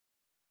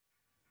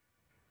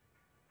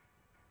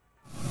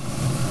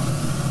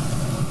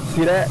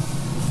See that?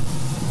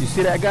 You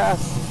see that, guys?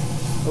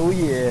 Oh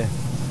yeah.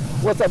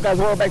 What's up, guys?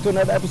 Welcome back to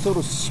another episode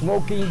of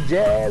Smoking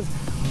Jazz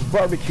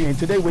Barbecue. And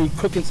today we're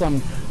cooking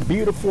some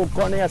beautiful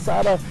carne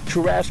asada,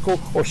 churrasco,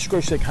 or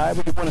skirt steak,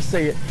 however you want to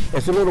say it.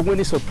 It's a little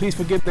windy, so please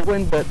forgive the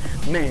wind, but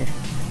man,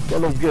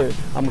 that looks good.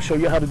 I'm gonna show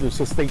you how to do it,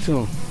 so stay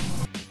tuned.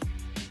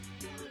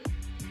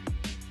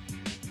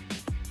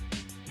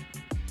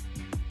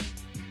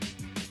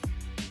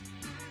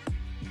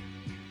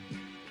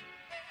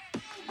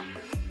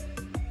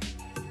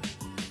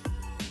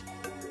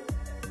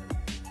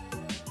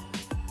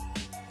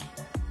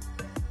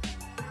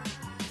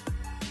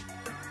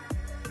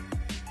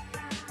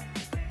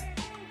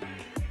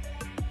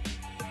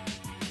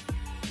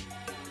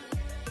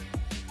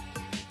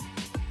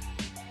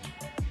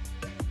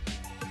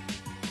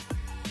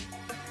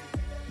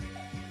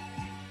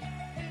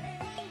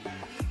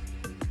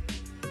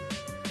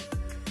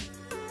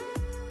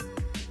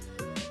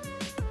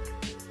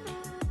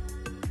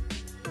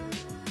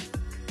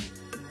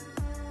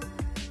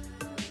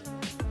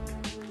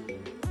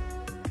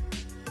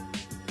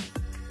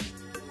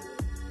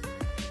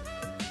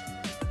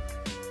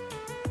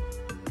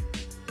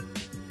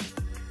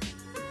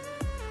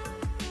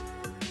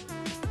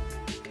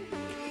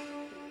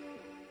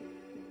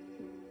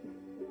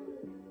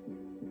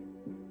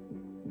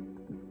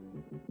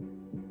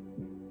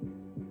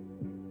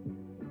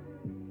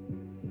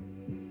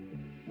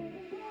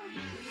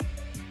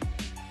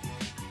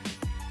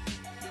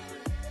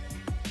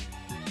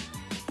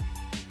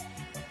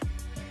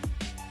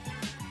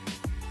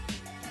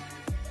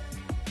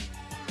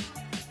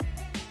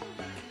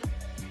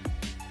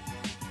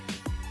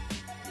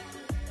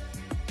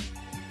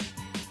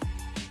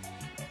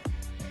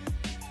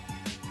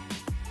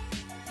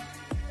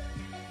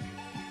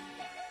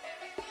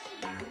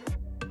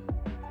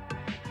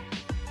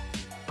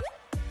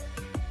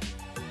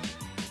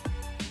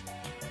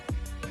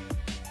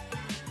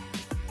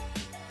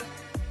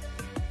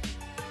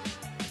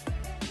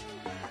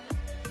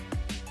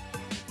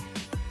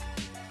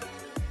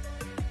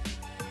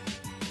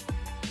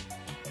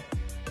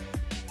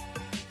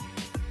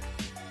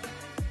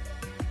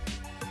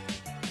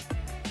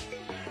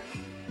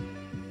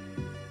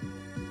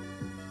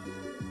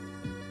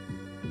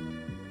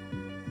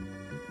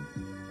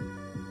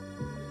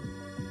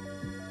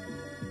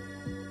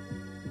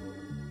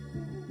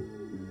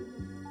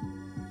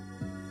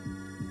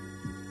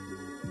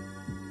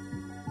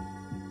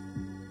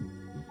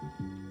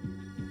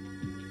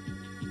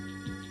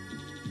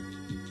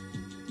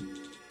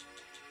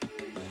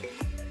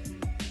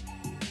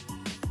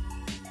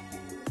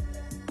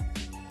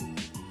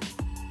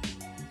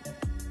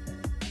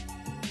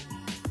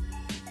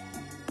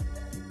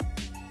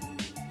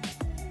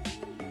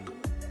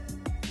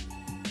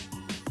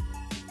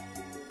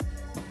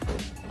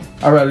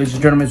 All right, ladies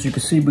and gentlemen, as you can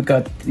see, we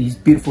got these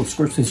beautiful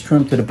skirt steaks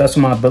trimmed to the best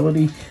of my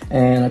ability,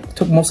 and I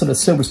took most of the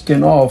silver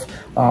skin off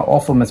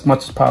them as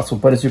much as possible.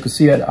 But as you can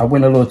see, I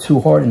went a little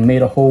too hard and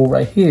made a hole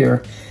right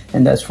here,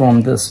 and that's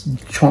from this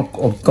chunk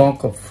of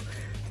gunk of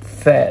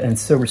fat and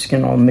silver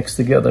skin all mixed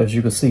together. As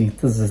you can see,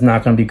 this is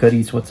not going to be good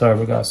eats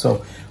whatsoever, guys.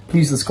 So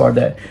please discard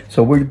that.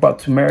 So we're about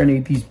to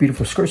marinate these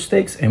beautiful skirt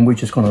steaks, and we're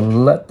just going to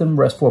let them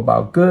rest for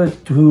about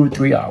good 2 to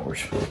 3 hours.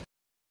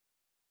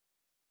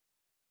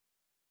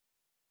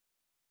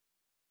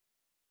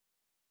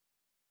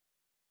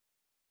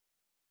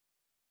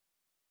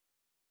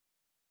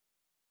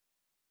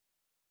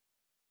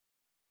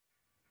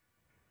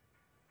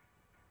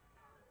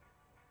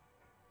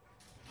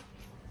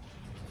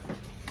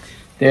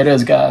 There it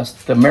is, guys.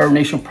 The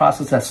marination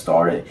process has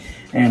started,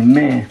 and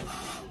man,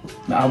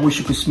 I wish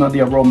you could smell the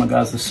aroma,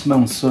 guys. It's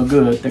smelling so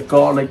good. The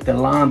garlic, the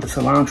lime, the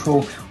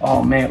cilantro,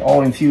 oh man,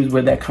 all infused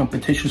with that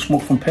competition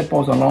smoke from pit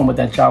balls along with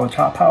that Java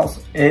Chop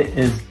House. It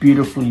is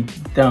beautifully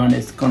done.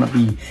 It's gonna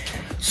be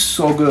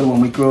so good when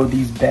we grill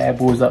these bad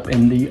boys up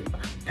in the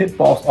pit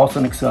balls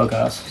Austin Excel,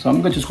 guys. So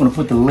I'm just gonna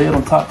put the lid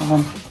on top of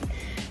them,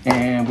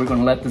 and we're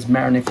gonna let this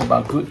marinate for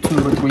about good 2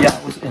 to 3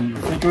 hours in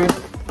the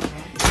refrigerator.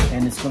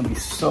 And it's gonna be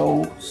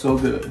so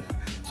good.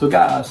 So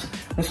guys,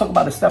 let's talk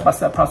about the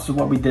step-by-step process of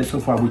what we did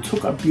so far. We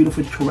took our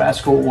beautiful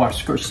churrasco or our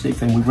skirt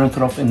steaks and we rinsed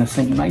it off in the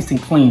sink nice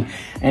and clean.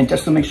 And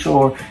just to make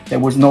sure there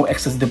was no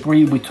excess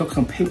debris, we took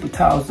some paper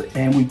towels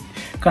and we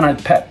kind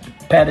of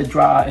pat it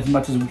dry as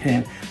much as we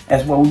can.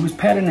 As well, we was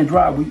patting it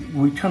dry,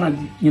 we kind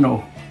of, you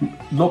know,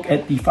 look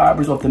at the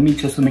fibers of the meat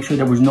just to make sure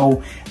there was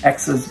no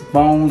excess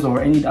bones or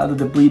any other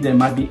debris that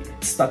might be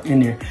stuck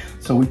in there.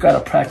 So we've got to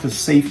practice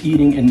safe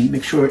eating and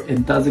make sure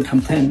it doesn't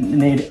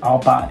contaminate our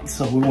bodies.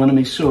 So we want to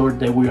make sure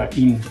that we are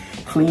eating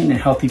clean and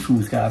healthy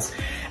foods, guys.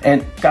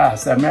 And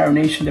guys, that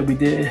marination that we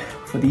did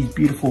for these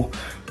beautiful,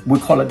 we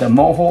call it the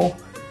mojo,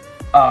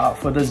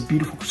 for this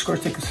beautiful skirt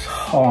steak,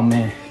 oh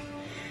man,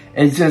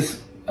 it's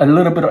just a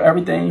little bit of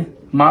everything.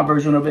 My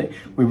version of it,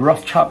 we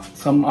rough chopped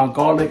some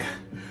garlic,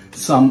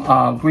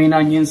 some green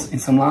onions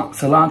and some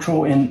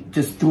cilantro, and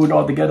just threw it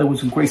all together with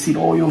some grapeseed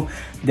oil,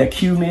 the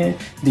cumin,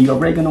 the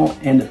oregano,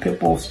 and the pit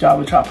balls,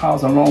 Java Chop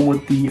House, along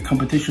with the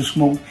competition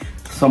smoke,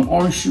 some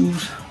orange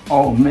juice.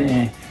 Oh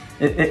man,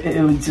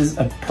 it was just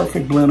a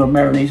perfect blend of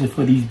marination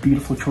for these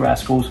beautiful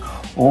churrascos,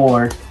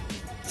 or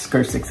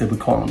skirt sticks that we're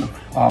calling them.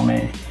 Oh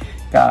man,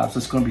 guys,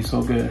 it's gonna be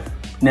so good.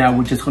 Now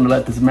we're just gonna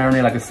let this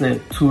marinate, like I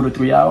said, 2 to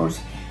 3 hours,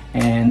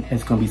 and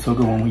it's gonna be so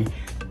good when we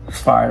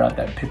fire out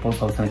that Pitbull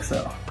sauce in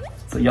Excel.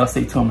 So y'all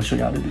stay tuned, I'm gonna show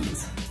y'all how to do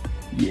this.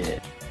 Yeah.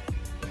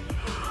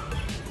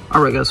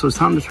 All right guys, so it's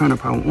time to turn the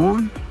power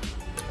on,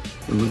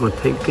 and we're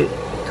gonna take it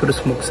to the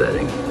smoke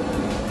setting.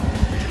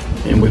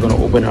 And we're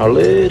gonna open our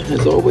lid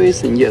as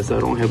always. And yes, I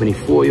don't have any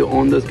foil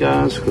on this,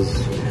 guys, because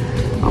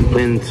I'm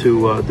planning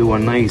to do a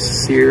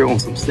nice sear on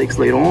some steaks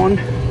later on.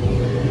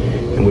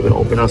 And we're gonna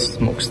open our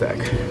smokestack.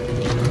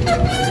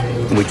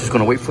 And we're just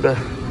gonna wait for the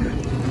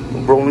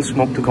rolling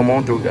smoke to come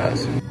on through,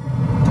 guys.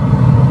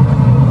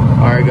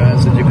 All right,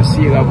 guys, as you can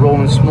see, I got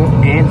rolling smoke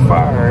and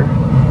fire.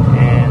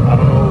 And I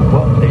don't know,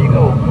 well, there you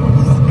go.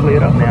 It's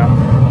cleared up now.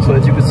 So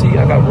as you can see,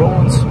 I got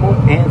rolling smoke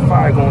and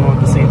fire going on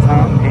at the same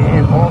time.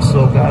 And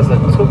also, guys, I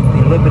took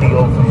the liberty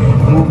of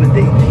moving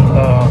the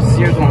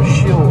sears on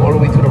shield all the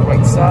way to the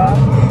right side.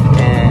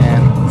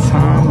 And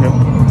time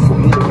for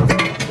me to remove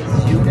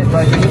this unit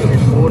right here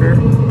in order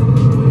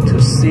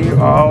to sear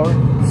our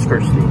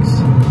skirt steaks.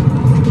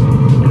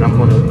 And I'm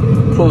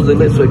gonna close the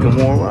lid so it can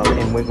warm up,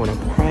 and we're gonna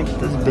crank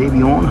this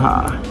baby on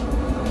high.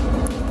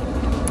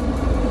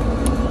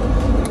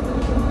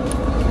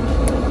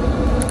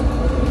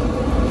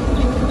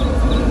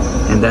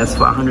 And that's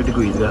 500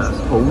 degrees, guys.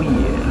 Oh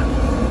yeah.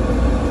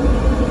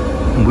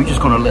 And we're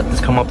just gonna let this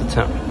come up to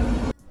temp.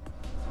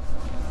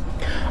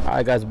 All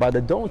right, guys, by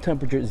the dome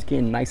temperature is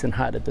getting nice and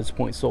hot at this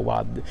point. So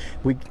while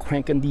we're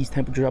cranking these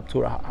temperatures up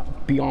to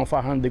beyond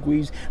 500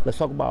 degrees, let's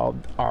talk about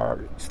our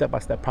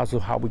step-by-step process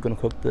of how we're gonna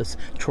cook this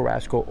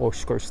churrasco or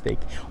skirt steak,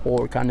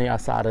 or carne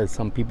asada, as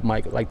some people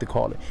might like to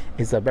call it.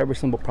 It's a very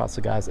simple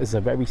process, guys. It's a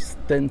very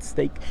thin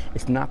steak.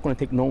 It's not gonna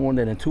take no more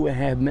than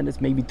 2.5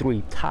 minutes, maybe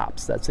 3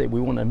 tops. That's it.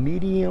 We want a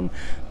medium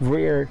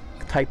rare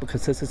type of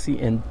consistency,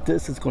 and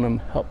this is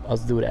gonna help us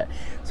do that.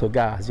 So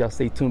guys, y'all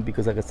stay tuned,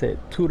 because like I said,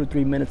 2 to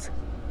 3 minutes,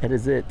 that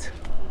is it.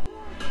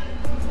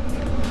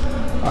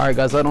 All right,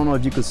 guys, I don't know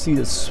if you can see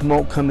the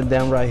smoke coming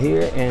down right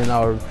here, and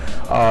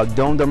our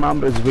dome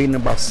thermometer is reading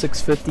about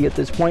 650 at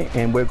this point,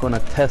 and we're gonna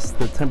test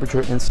the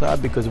temperature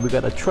inside, because we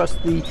got a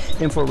trusty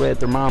infrared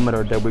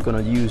thermometer that we're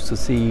gonna use to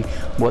see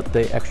what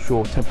the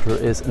actual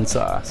temperature is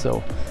inside.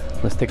 So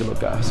let's take a look,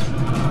 guys.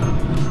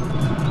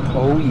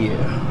 Oh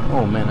yeah,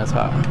 oh man, that's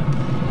hot.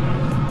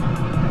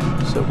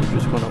 So we're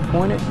just gonna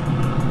point it.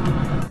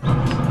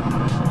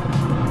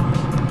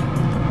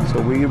 So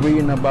we're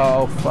reading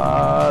about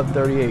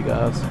 538,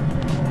 guys.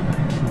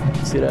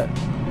 See that?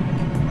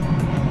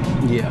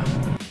 Yeah.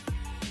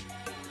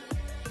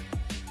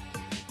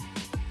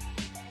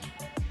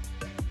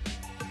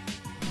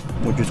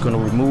 We're just gonna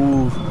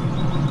remove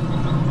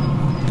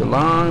the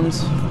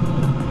limes.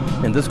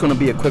 And this is gonna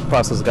be a quick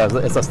process, guys.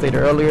 As I stated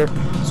earlier,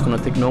 it's gonna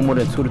take no more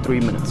than 2 to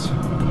 3 minutes.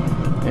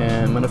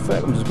 And matter of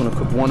fact, I'm just gonna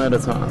cook one at a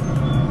time.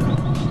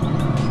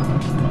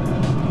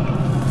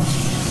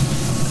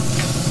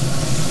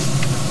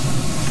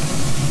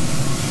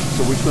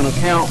 So we're gonna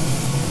count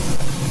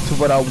to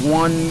about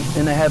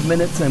 1.5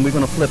 minutes, and we're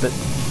gonna flip it.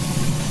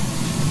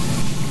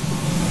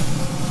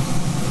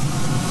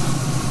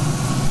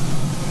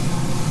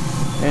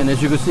 And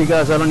as you can see,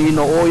 guys, I don't need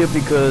no oil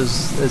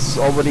because it's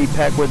already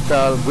packed with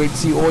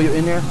grapeseed oil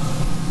in there.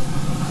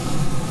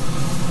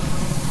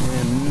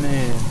 And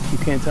man, you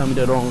can't tell me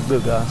that all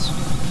good, guys.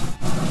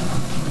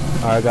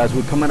 All right, guys,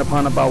 we're coming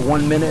upon about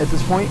 1 minute at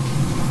this point.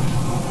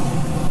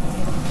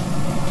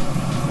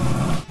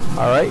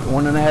 All right,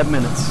 1.5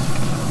 minutes.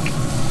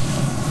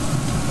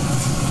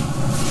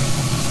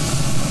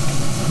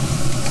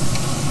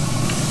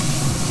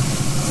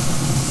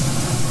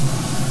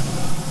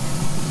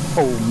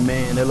 Oh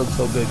man, that looks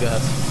so good,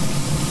 guys.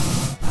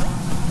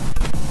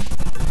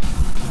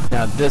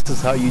 Now this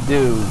is how you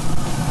do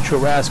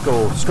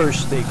churrasco, skirt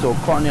steaks, or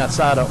carne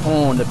asada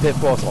on the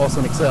Pitbull sauce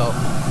in Excel.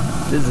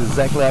 This is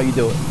exactly how you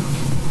do it.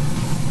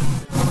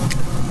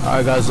 All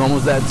right, guys, it's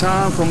almost that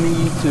time for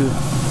me to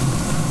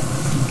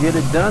get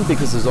it done,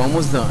 because it's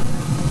almost done.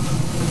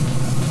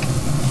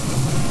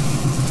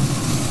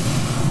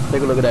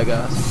 Take a look at that,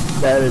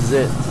 guys. That is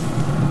it.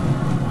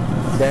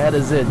 That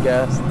is it,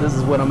 guys. This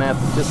is what I'm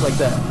after, just like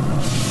that.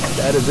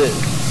 That is it.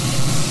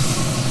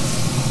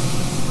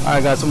 All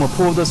right, guys, so I'm gonna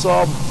pull this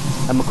off.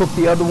 I'm gonna cook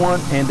the other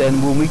one, and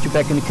then we'll meet you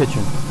back in the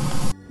kitchen.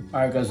 All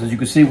right, guys, as you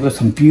can see, we got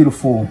some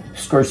beautiful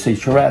skirt steak,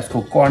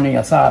 churrasco, carne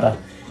asada,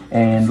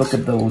 and look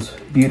at those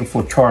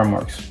beautiful char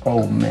marks.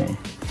 Oh man.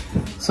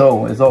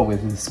 So as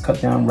always, it's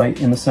cut down right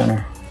in the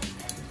center.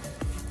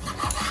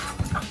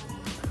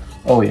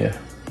 Oh yeah.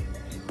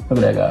 Look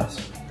at that,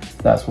 guys.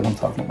 That's what I'm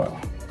talking about.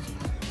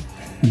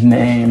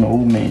 Man, oh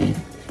man.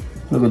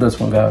 Look at this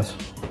one, guys.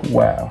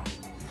 Wow.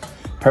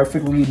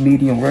 Perfectly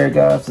medium rare,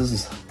 guys. This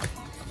is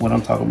what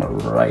I'm talking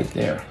about right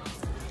there.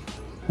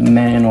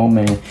 Man, oh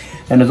man.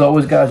 And as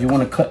always, guys, you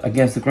want to cut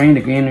against the grain. The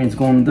grain is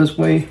going this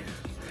way.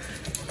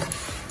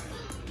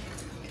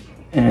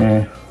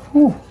 And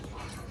whew,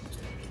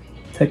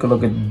 take a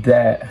look at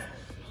that.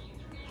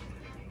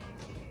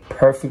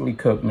 perfectly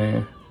cooked,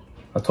 man.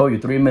 I told you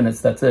 3 minutes,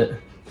 that's it.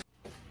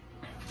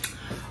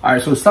 All right,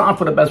 so it's time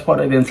for the best part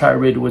of the entire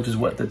video, which is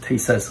what the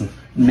taste says.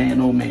 Man,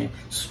 oh man.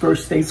 Skirt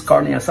steaks,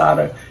 carne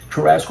asada,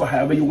 churrasco,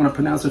 however you want to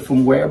pronounce it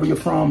from wherever you're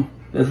from.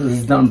 This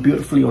is done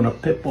beautifully on a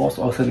pit boss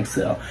authentic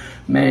cell.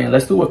 Man,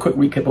 let's do a quick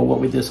recap of what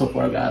we did so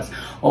far, guys.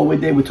 All we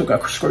did, we took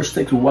our skirt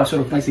steaks, we washed it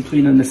off nicely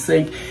clean in the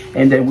sink,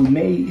 and then we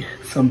made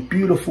some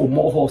beautiful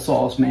mojo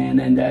sauce,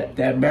 man, and that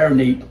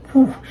marinade,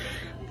 whew,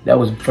 that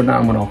was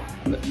phenomenal.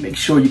 Make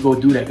sure you go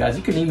do that, guys.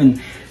 You can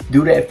even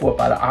do that for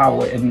about an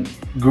hour and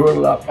grill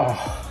it up.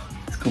 Oh,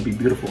 it's gonna be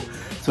beautiful.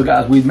 So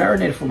guys, we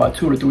marinated for about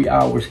 2 to 3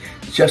 hours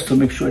just to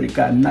make sure it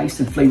got nice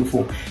and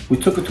flavorful. We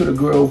took it to the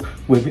grill.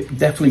 We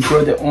definitely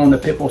grilled it on the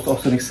pit boss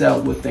authentic cell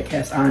with the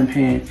cast iron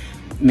pan.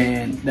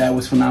 Man, that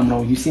was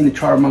phenomenal. You've seen the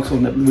char marks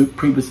on the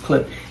previous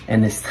clip,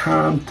 and it's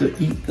time to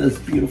eat this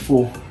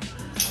beautiful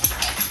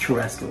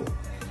churrasco,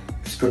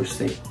 skirt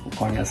steak, or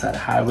carne asada,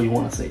 however you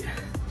want to say it.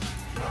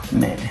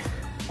 Man,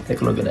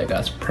 take a look at that,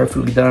 guys.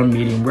 Perfectly done,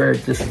 medium rare.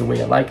 This is the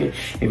way I like it.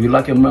 If you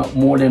like it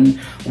more than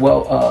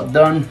well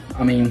done,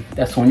 I mean,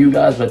 that's on you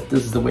guys, but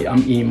this is the way I'm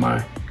eating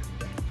my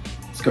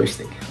skirt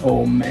steak.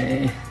 Oh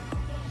man,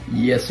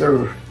 yes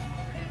sir.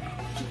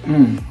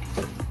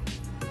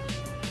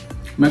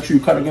 Make sure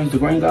you cut against the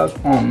grain, guys.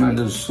 Oh man,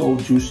 this is so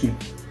juicy,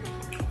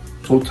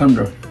 so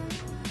tender.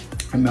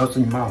 It melts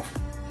in your mouth.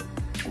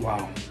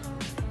 Wow.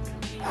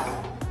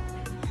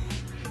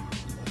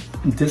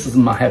 This is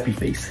my happy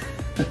face.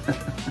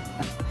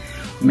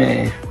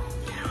 Man,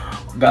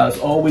 guys,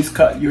 always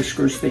cut your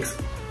skirt steaks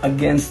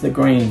against the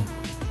grain.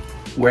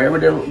 Wherever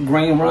the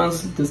grain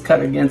runs, just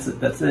cut against it.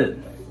 That's it.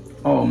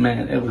 Oh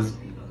man, it was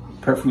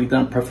perfectly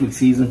done, perfectly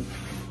seasoned.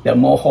 That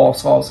mojo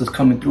sauce is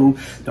coming through.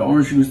 The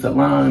orange juice, the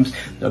limes,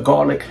 the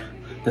garlic,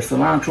 the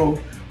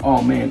cilantro.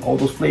 Oh man, all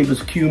those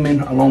flavors, cumin,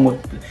 along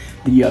with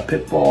the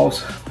pit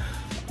balls,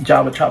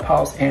 Java Chop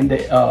House, and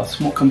the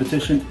smoke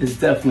competition is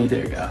definitely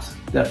there, guys.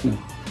 Definitely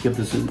give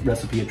this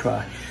recipe a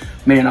try.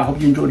 Man, I hope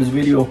you enjoyed this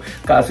video.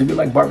 Guys, if you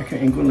like barbecue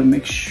and grilling,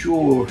 make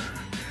sure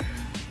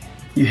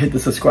you hit the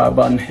subscribe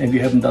button if you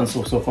haven't done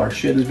so far.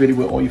 Share this video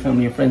with all your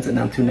family and friends, and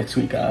until next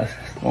week, guys.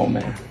 Oh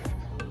man,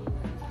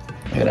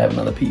 I gotta have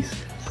another piece.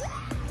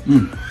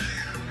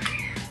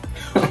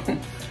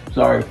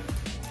 Sorry,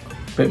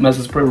 big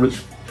message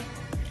privilege.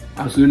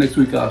 I'll see you next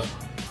week, guys.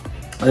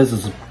 This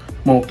is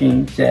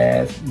Smoking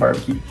Jazz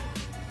Barbecue.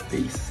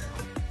 Peace.